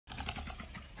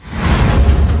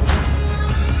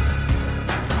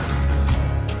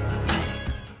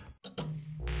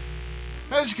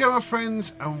How's it going, my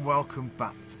friends, and welcome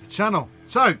back to the channel.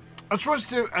 So I just wanted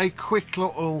to do a quick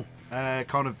little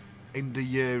kind of end of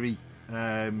year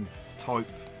type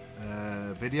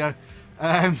video.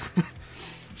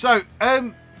 So I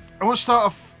want to start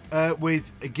off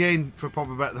with, again, for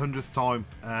probably about the 100th time,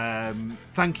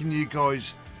 thanking you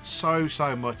guys so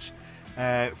much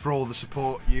for all the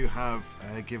support you have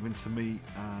given to me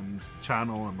and the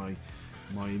channel and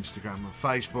my Instagram and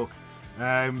Facebook.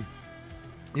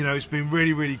 You know, it's been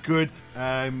really good,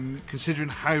 considering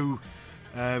how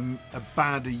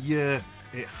bad a year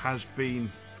it has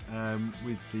been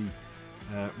with the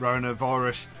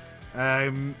coronavirus.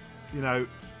 You know,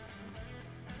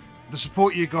 the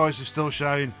support you guys have still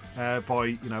shown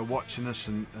by, you know, watching us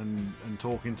and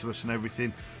talking to us and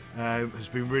everything has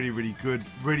been really good,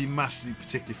 really massively,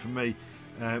 particularly for me,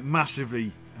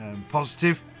 massively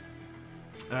positive.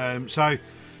 So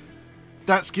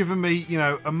that's given me, you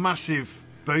know, a massive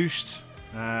boost,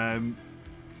 probably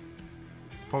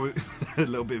a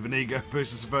little bit of an ego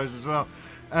boost, I suppose, as well.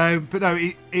 But no,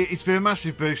 it's been a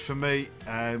massive boost for me.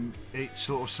 It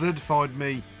sort of solidified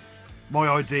my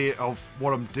idea of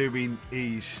what I'm doing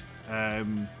is a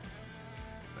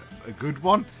good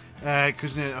one,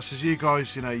 because, you know, as you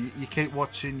guys, you know, you keep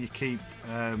watching, you keep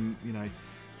you know,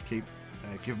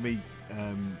 giving me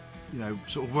you know,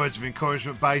 sort of words of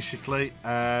encouragement, basically,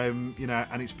 you know,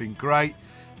 and it's been great.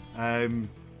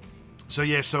 So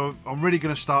yeah, so I'm really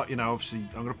going to start, you know, obviously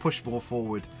I'm going to push more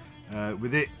forward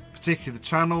with it, particularly the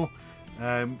channel,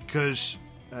 because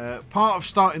part of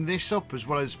starting this up, as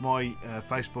well as my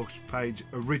Facebook page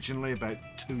originally about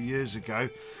 2 years ago,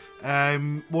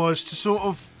 was to sort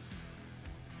of,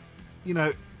 you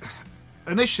know,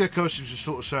 initially of course it was just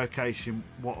sort of showcasing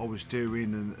what I was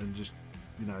doing and just,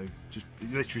 you know, just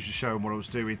literally just showing what I was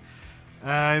doing.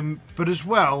 But as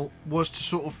well was to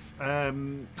sort of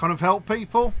kind of help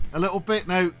people a little bit.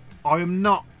 Now, I am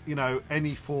not, you know,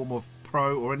 any form of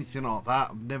pro or anything like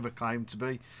that. I've never claimed to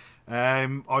be.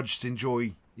 I just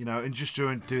enjoy, you know, and just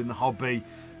doing the hobby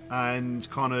and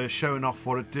kind of showing off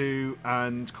what I do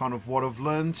and kind of what I've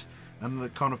learned and the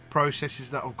kind of processes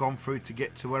that I've gone through to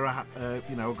get to where I,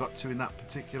 you know, got to in that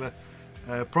particular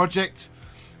project.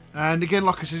 And again,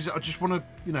 like I said, I just want to,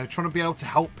 you know, trying to be able to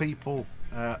help people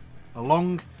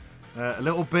along a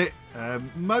little bit,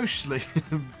 mostly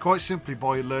quite simply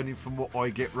by learning from what I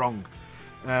get wrong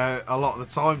a lot of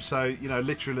the time. So, you know,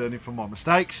 literally learning from my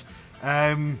mistakes,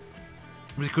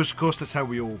 because of course that's how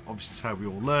we all, obviously, that's how we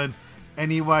all learn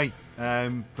anyway.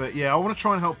 But yeah, I want to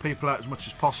try and help people out as much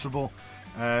as possible,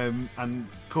 and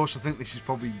of course I think this is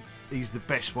probably the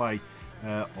best way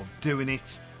of doing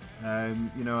it.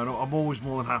 You know, and I'm always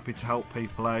more than happy to help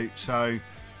people out. So,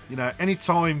 you know,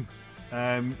 anytime,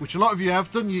 which a lot of you have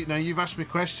done, you know, you've asked me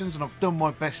questions and I've done my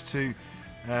best to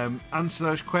answer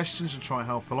those questions and try and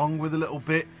help along with a little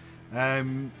bit.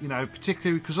 You know,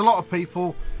 particularly because a lot of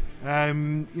people,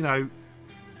 you know,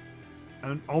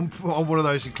 and I'm one of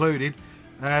those included,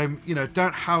 you know,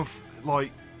 don't have,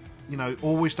 like, you know,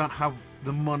 always don't have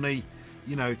the money,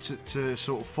 you know, to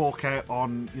sort of fork out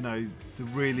on, you know, the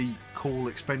really cool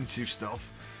expensive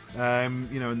stuff,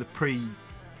 you know, and the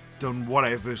pre-done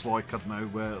whatever's, like, I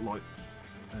don't know, like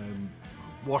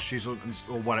washes or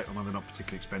whatever. I mean, they're not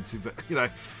particularly expensive, but, you know,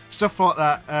 stuff like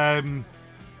that.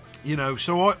 You know,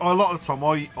 so a lot of the time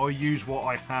I use what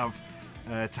I have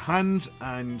to hand,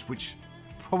 and which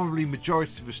probably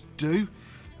majority of us do.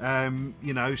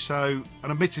 You know, so,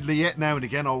 and admittedly, yet now and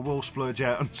again I will splurge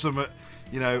out on some,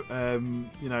 you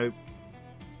know,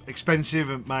 expensive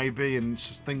and maybe, and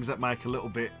things that make a little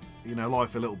bit, you know,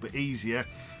 life a little bit easier.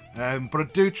 But I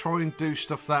do try and do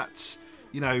stuff that's,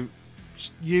 you know,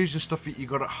 using stuff that you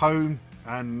got at home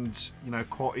and, you know,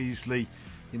 quite easily,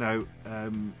 you know,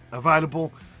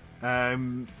 available.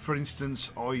 For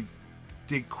instance, I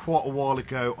did quite a while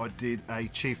ago, I did a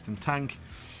chieftain tank,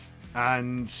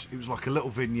 and it was like a little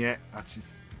vignette, actually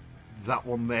that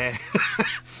one there.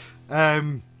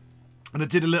 And I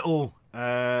did a little,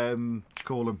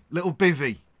 call them little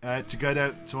bivvy to go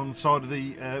down to on the side of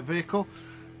the vehicle,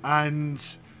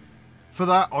 and for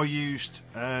that I used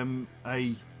a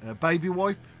baby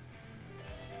wipe,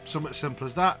 something simple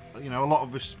as that. You know, a lot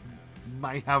of us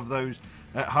may have those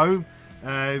at home,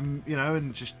 you know,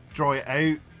 and just dry it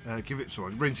out,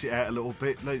 rinse it out a little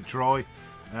bit, let it dry,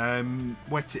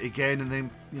 wet it again, and then,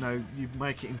 you know, you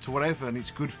make it into whatever, and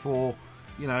it's good for,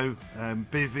 you know,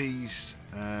 bivvies,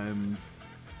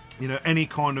 you know, any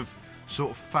kind of sort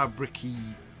of fabricy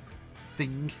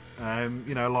thing,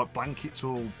 you know, like blankets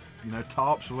or, you know,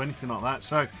 tarps or anything like that.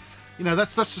 So, you know,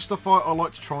 that's the stuff I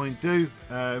like to try and do.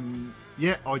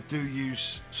 Yeah, I do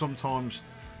use sometimes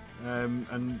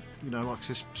and you know, like I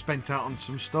said, spent out on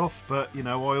some stuff. But you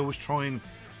know, I always try and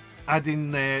add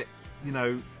in there, you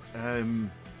know, a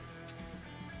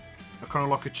kind of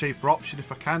like a cheaper option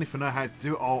if I can. If I know how to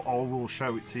do it, I will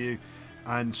show it to you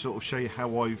and sort of show you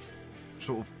how I've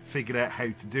sort of figured out how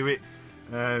to do it,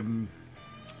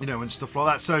 you know, and stuff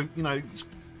like that. So you know,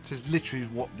 it's literally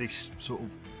what this sort of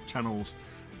channel's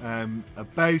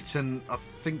about, and I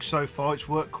think so far it's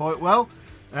worked quite well.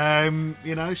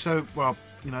 You know, so well,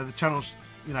 you know, the channel's,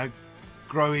 you know,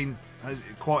 growing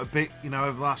quite a bit, you know,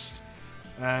 over the last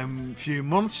few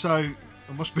months, so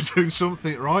I must be doing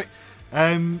something right.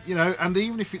 You know, and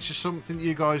even if it's just something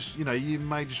you guys, you know, you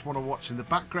may just want to watch in the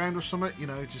background or something, you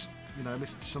know, just, you know,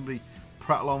 listen to somebody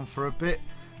prattle on for a bit,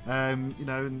 you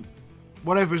know, and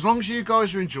whatever, as long as you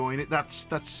guys are enjoying it,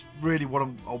 that's really what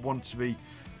I want to be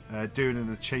doing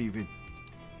and achieving.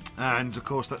 And of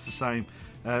course that's the same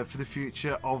for the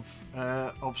future of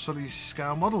Sully's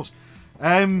scale models.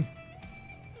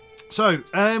 So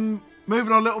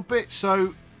moving on a little bit,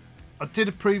 so I did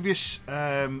a previous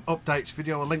updates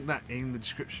video. I'll link that in the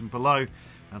description below,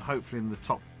 and hopefully in the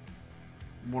top,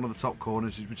 one of the top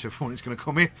corners, whichever one it's going to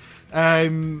come in,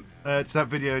 to that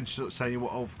video, and sort of saying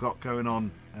what I've got going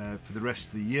on for the rest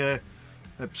of the year.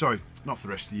 Sorry, not for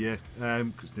the rest of the year,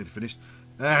 because it's nearly finished.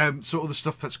 Sort of the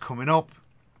stuff that's coming up.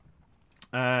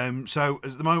 So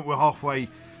at the moment we're halfway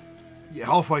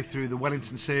through the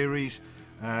Wellington series.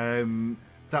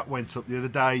 That went up the other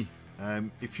day.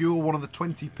 If you were one of the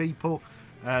 20 people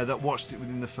that watched it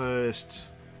within the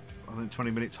first, I think, 20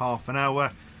 minutes, half an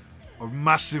hour, I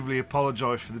massively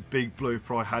apologise for the big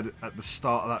blooper I had at the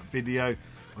start of that video.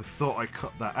 I thought I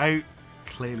cut that out.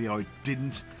 Clearly I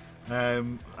didn't.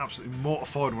 Absolutely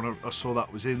mortified when I saw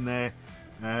that was in there.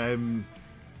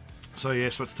 So yeah,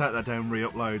 so I had to take that down,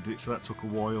 re-upload it, so that took a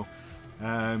while.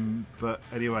 But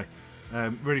anyway,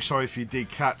 really sorry if you did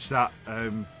catch that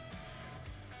in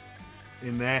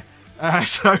there.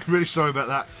 So really sorry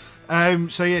about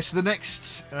that. So yeah, so the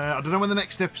next, I don't know when the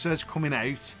next episode's coming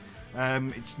out.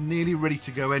 It's nearly ready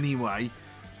to go anyway.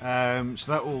 So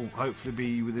that will hopefully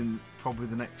be within probably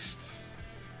the next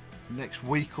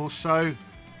week or so,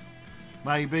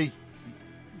 maybe.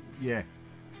 Yeah,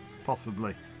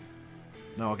 possibly.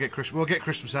 No, we'll get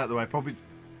Christmas out of the way. Probably,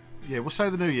 yeah. We'll say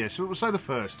the New Year. So we'll say the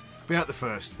first. Be out the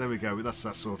first. There we go. That's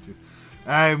sorted.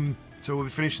 So we'll be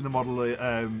finishing the model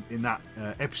in that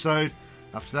episode.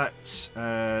 After that,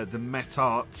 the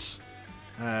Metart.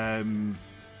 I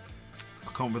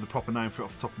can't remember the proper name for it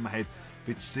off the top of my head.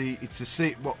 But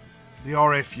what the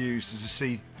RF used is a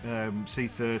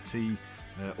C30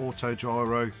 auto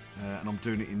gyro, and I'm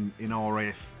doing it in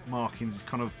RF markings. It's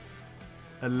kind of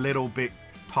a little bit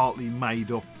partly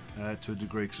made up to a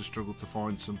degree, because I struggled to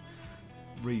find some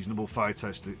reasonable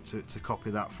photos to copy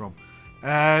that from.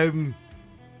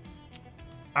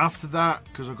 After that,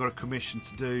 because I've got a commission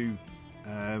to do,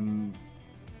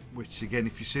 which again,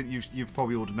 if you've seen, you've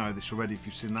probably already know this already if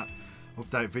you've seen that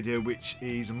update video, which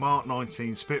is a Mark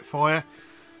 19 Spitfire.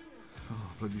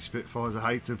 Oh, bloody Spitfires,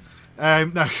 I hate them.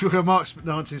 No, we've got a Mark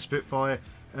 19 Spitfire.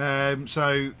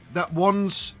 So that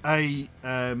one's a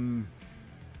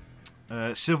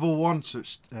civil one, so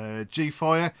it's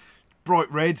G-Fire, bright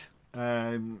red.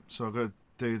 So I've got to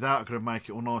do that. I've got to make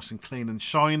it all nice and clean and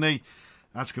shiny.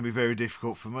 That's going to be very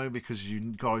difficult for me, because you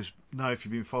guys know, if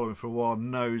you've been following for a while,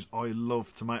 knows I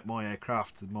love to make my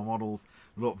aircraft and my models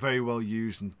look very well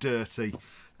used and dirty.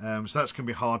 So that's going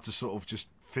to be hard to sort of just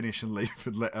finish and leave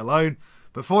and let alone.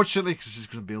 But fortunately, because this is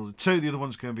going to be build 2, the other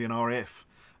one's going to be an RF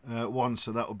one,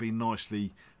 so that will be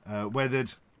nicely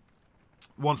weathered.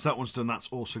 Once that one's done, that's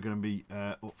also going to be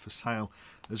up for sale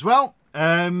as well.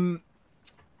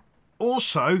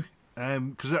 Also,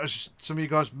 because some of you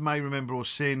guys may remember or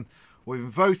seen, or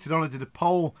even voted on, I did a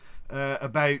poll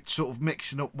about sort of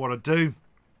mixing up what I do.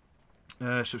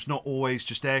 So it's not always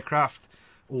just aircraft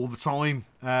all the time,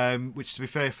 which, to be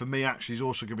fair, for me actually is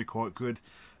also going to be quite good,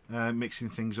 mixing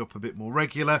things up a bit more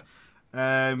regular.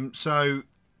 So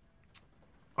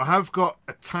I have got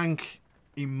a tank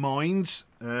in mind,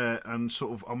 and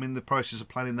sort of I'm in the process of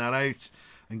planning that out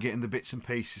and getting the bits and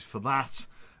pieces for that.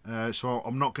 So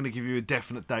I'm not going to give you a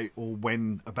definite date or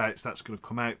when about that's going to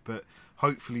come out, but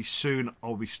hopefully soon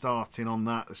I'll be starting on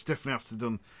that. It's definitely have to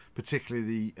done,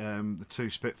 particularly the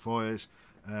 2 Spitfires,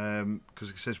 because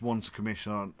it says one's a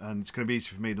commission on, and it's going to be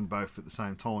easy for me to do both at the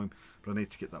same time, but I need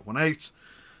to get that one out.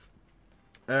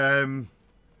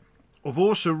 I've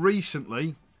also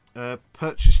recently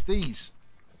purchased these.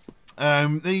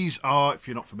 These are, if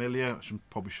you're not familiar, which I'm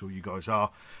probably sure you guys are,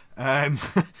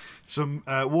 some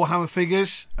Warhammer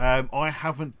figures. I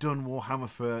haven't done Warhammer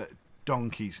for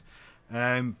donkeys.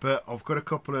 But I've got a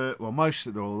couple of, well, most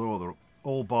of them,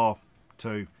 all bar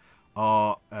two,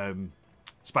 are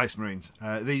Space Marines.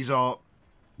 These are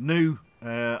new,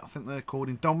 I think they're called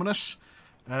Indominus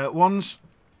ones.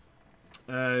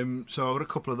 So I've got a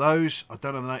couple of those. I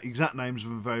don't know the exact names of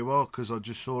them very well because I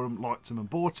just saw them, liked them and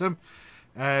bought them.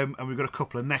 And we've got a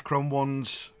couple of Necron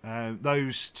ones.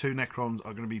 Those two Necrons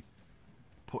are going to be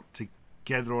put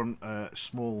together on a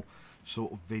small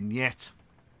sort of vignette.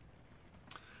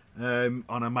 And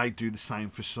I may do the same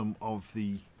for some of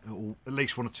the, or at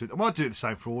least one or two. I might do the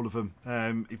same for all of them.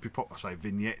 If you pop, I say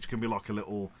vignette, it's going to be like a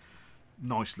little,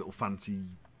 nice little fancy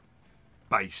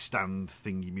base stand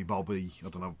thingy me bobby. I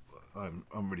don't know. I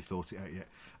haven't really thought it out yet.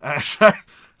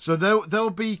 So they'll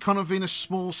be kind of in a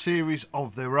small series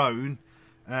of their own.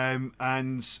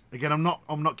 And again,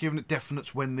 I'm not giving it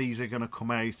definites when these are going to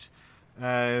come out.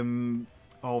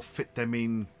 I'll fit them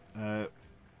in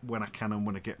when I can and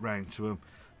when I get round to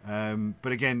them.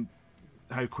 But again,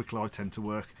 how quickly I tend to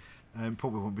work,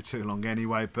 probably won't be too long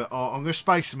anyway. But I'm going to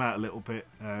space them out a little bit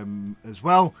as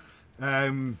well.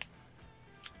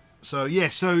 So yeah,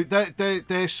 so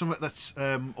there's something that's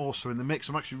also in the mix.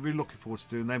 I'm actually really looking forward to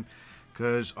doing them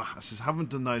because I haven't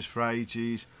done those for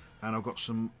ages, and I've got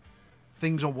some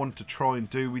things I want to try and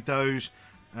do with those,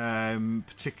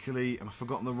 particularly, and I've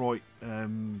forgotten the right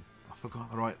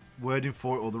wording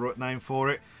for it or the right name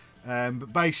for it.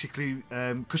 But basically,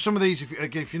 because some of these,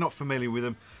 if you're not familiar with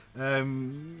them,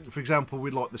 for example,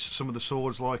 with like some of the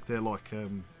swords, like they're like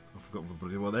I've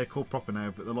forgotten what they're called proper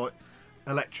now, but they're like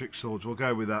electric swords. We'll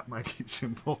go with that, make it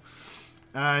simple.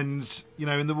 And you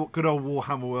know, in the good old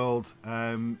Warhammer world,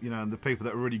 you know, and the people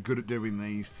that are really good at doing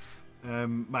these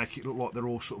make it look like they're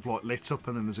all sort of like lit up,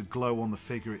 and then there's a glow on the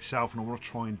figure itself. And I want to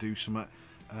try and do something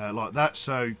like that.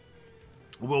 So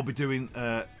we'll be doing,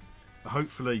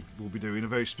 hopefully, we'll be doing a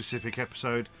very specific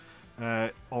episode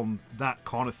on that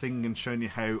kind of thing and showing you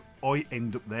how I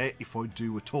end up there if I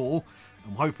do at all.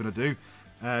 I'm hoping I do.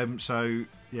 So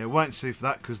yeah, wait and see for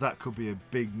that, because that could be a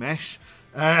big mess.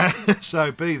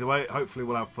 So, but either way, hopefully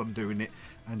we'll have fun doing it,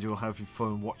 and you'll have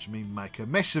fun watching me make a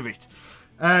mess of it.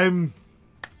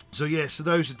 So yeah, so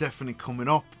those are definitely coming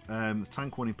up. The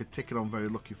tank one in particular, I'm very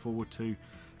looking forward to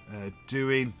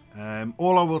doing.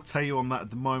 All I will tell you on that at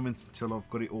the moment, until I've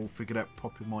got it all figured out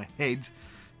properly in my head,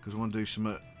 because I want to do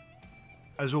some,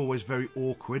 as always, very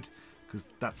awkward, because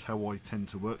that's how I tend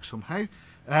to work somehow.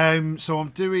 So I'm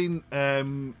doing a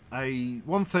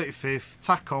 135th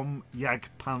TACOM Yag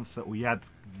Panther, or Yag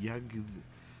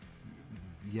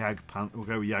Panther. We'll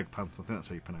go with Yag Panther. I think that's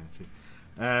how you pronounce it.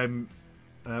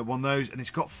 One of those, and it's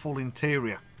got full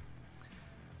interior.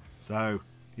 So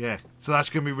yeah, so that's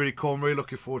going to be really cool. I'm really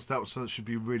looking forward to that one. So that should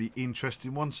be a really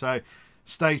interesting one. So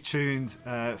stay tuned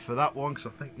for that one, because I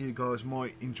think you guys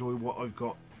might enjoy what I've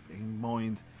got in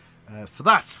mind for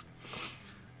that.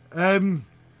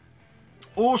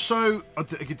 Also, I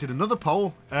did another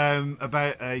poll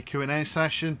about a Q&A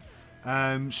session.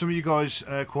 Some of you guys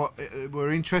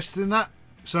were interested in that.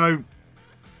 So,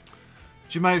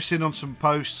 you may have seen on some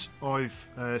posts, I've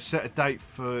set a date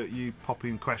for you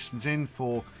popping questions in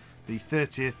for the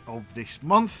 30th of this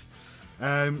month.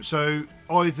 So,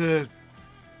 either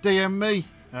DM me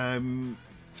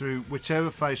through whichever,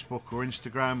 Facebook or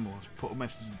Instagram, or put a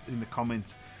message in the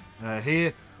comments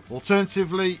here.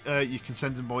 Alternatively, you can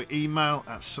send them by email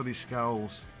at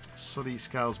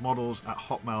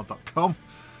sullyscalesmodels@hotmail.com,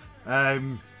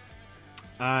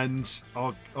 and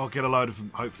I'll get a load of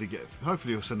them.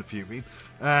 Hopefully I'll send a few in,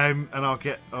 and I'll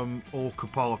get them all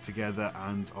compiled together,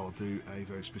 and I'll do a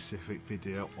very specific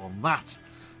video on that.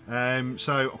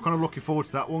 So I'm kind of looking forward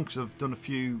to that one, because I've done a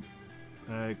few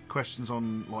questions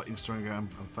on like Instagram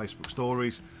and Facebook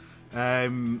stories.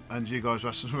 And you guys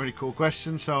asked some really cool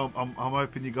questions, so I'm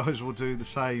hoping you guys will do the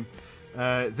same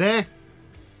there.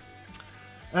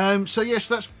 So yes,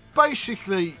 that's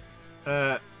basically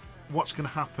what's going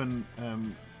to happen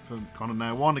from kind of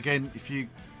now on. Again, if you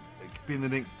be in the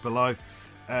link below,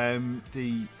 my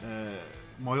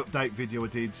update video I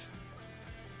did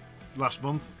last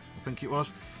month, I think it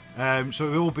was. So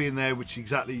it will all be in there, which is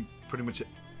exactly pretty much it.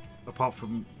 Apart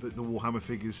from the Warhammer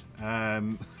figures,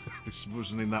 which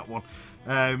wasn't in that one.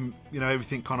 You know,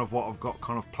 everything kind of what I've got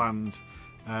kind of planned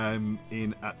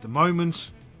in at the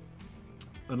moment,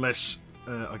 unless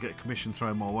I get a commission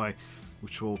thrown my way,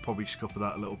 which will probably scupper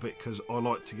that a little bit, because I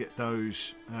like to get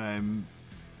those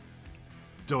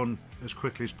done as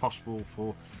quickly as possible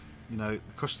for, you know,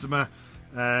 the customer.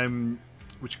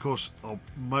 Which of course I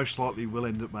most likely will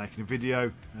end up making a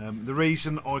video. The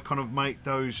reason I kind of make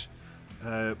those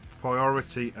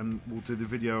priority, and we'll do the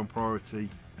video on priority,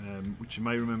 which you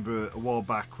may remember a while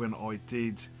back when I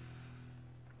did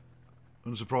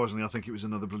unsurprisingly, I think it was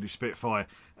another bloody Spitfire.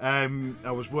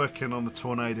 I was working on the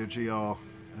Tornado GR1,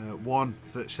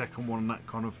 32nd one, and that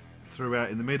kind of threw out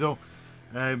in the middle.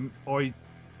 I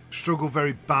struggle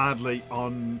very badly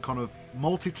on kind of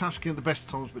multitasking at the best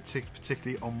of times, but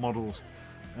particularly on models.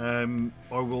 I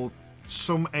will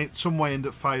some way end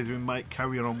up failing,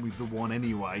 carrying on with the one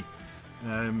anyway,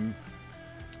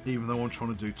 even though I'm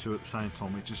trying to do two at the same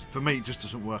time. It just, for me, it just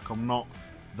doesn't work. I'm not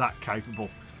that capable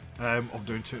of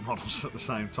doing two models at the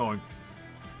same time.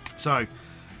 So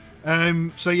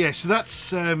yeah, so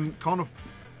that's kind of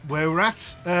where we're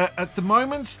at the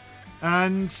moment.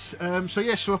 And so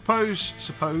yeah, so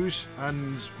suppose,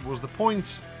 and was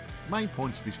the main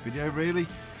point of this video really,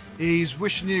 is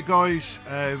wishing you guys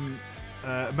a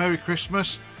Merry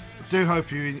Christmas. I do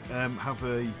hope you have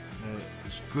a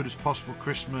as good as possible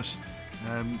Christmas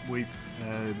with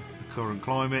the current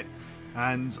climate,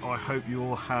 and I hope you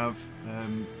all have,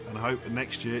 and I hope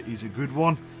next year is a good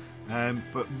one.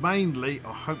 But mainly,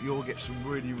 I hope you all get some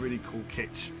really cool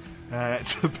kits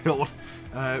to build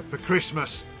for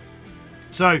Christmas.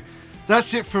 So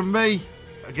that's it from me.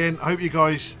 Again, I hope you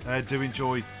guys do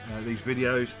enjoy these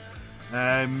videos.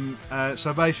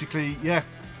 So basically, yeah,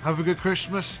 have a good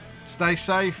Christmas, stay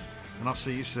safe, and I'll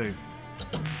see you soon.